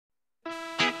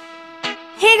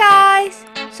Hey guys!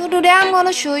 So today I'm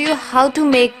gonna show you how to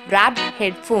make wrapped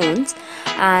headphones,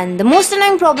 and the most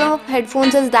annoying problem of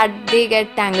headphones is that they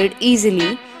get tangled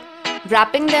easily.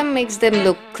 Wrapping them makes them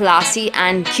look classy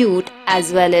and cute,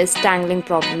 as well as tangling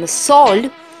problem is solved.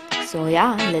 So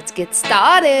yeah, let's get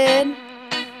started.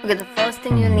 Okay, the first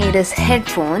thing you'll need is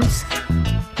headphones,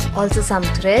 also some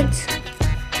threads,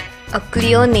 a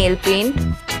clear nail paint,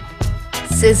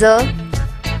 scissor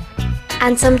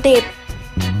and some tape.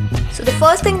 So the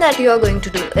first thing that you are going to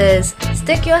do is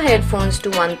stick your headphones to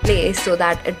one place so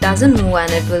that it doesn't move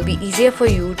and it will be easier for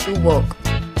you to work.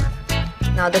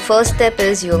 Now the first step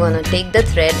is you're going to take the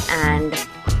thread and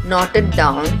knot it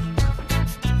down,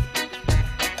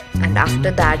 and after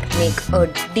that make a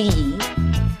D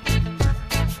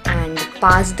and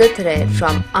pass the thread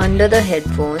from under the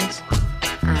headphones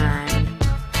and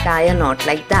tie a knot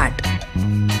like that.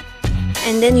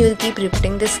 And then you'll keep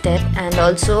repeating this step and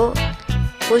also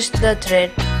push the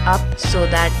thread up so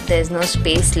that there's no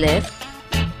space left.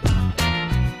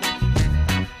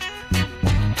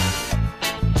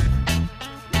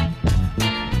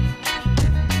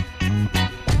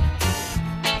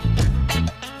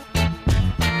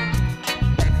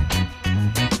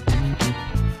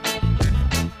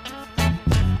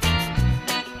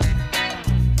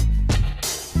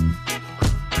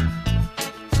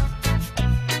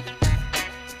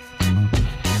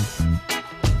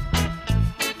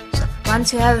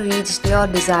 Once you have reached your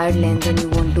desired length and you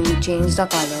want to change the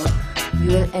color, you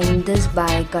will end this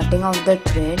by cutting off the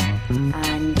thread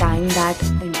and tying that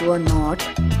into a knot.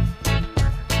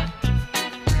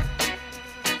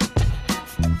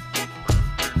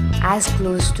 As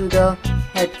close to the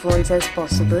headphones as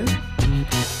possible,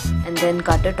 and then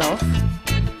cut it off.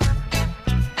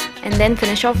 And then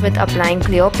finish off with applying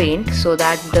clear paint so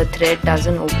that the thread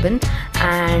doesn't open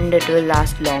and it will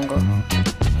last longer.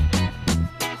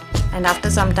 And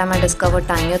after some time I discovered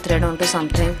tying your thread onto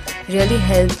something really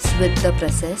helps with the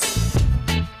process.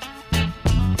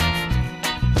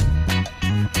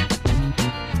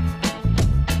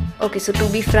 Okay, so to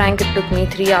be frank, it took me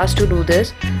 3 hours to do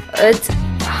this. It's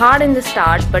hard in the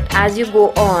start, but as you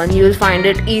go on you will find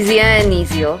it easier and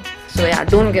easier. So yeah,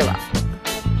 don't give up.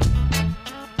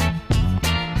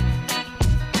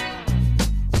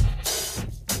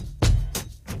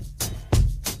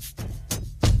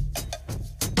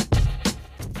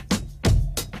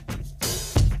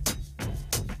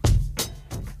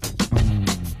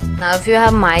 Now if you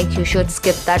have mic, you should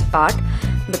skip that part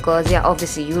because yeah,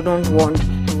 obviously you don't want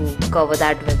to cover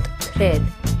that with thread.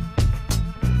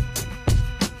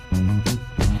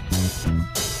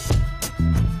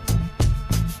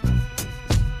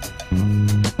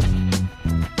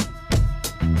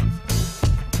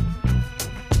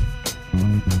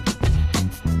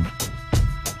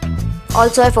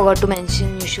 Also, I forgot to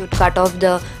mention you should cut off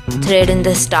the thread in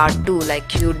the start too,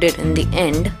 like you did in the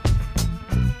end.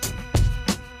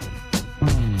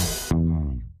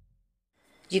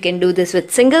 You can do this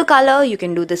with single color, you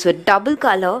can do this with double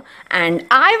color, and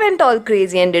I went all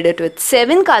crazy and did it with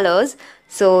 7 colors.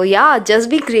 So yeah, just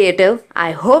be creative.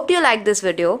 I hope you liked this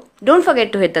video. Don't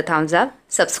forget to hit the thumbs up,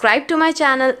 subscribe to my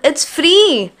channel, it's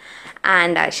free,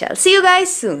 and I shall see you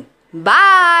guys soon.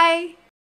 Bye!